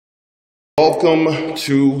Welcome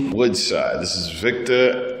to Woodside. This is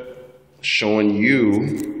Victor showing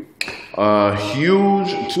you a huge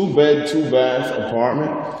 2-bed, 2-bath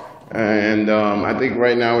apartment. And I think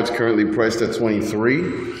right now it's currently priced at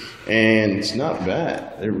 $23, and it's not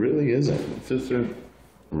bad. It really isn't. It's just in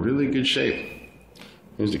really good shape.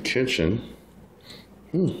 Here's the kitchen.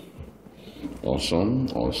 Awesome.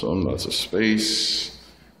 Lots of space.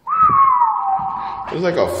 There's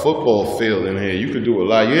like a football field in here. You could do a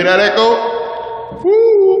lot. You hear that echo?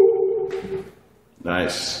 Woo!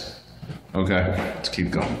 Nice. Okay, let's keep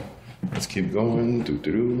going.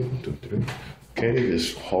 Okay,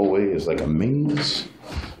 this hallway is like a maze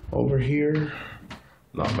over here.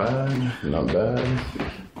 Not bad.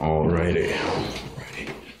 Alrighty.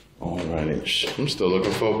 I'm still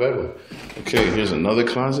looking for a bedroom. Okay, here's another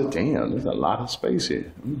closet. Damn, there's a lot of space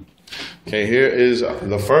here. Okay, here is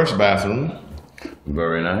the first bathroom.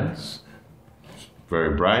 Very nice.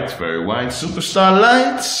 Very bright, very white. Superstar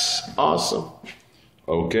lights. Awesome.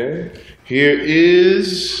 Okay, here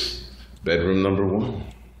is bedroom number 1.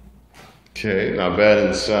 Okay, not bad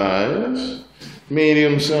in size.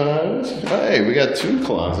 Medium size. Hey, we got 2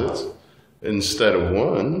 closets instead of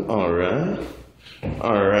 1. All right,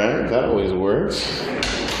 that always works.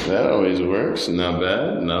 Not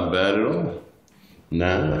bad at all.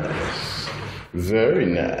 Nice. Very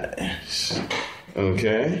nice.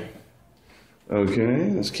 Okay,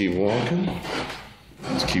 let's keep walking.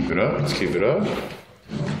 Let's keep it up.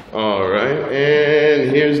 All right,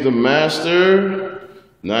 and here's the master.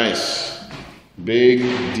 Nice. Big,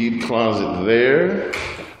 deep closet there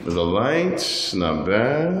with the lights, not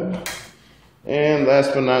bad. And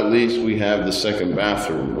last but not least, we have the second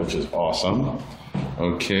bathroom, which is awesome.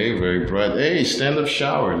 Okay, very bright. Hey, stand-up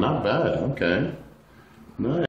shower, not bad. Okay, nice.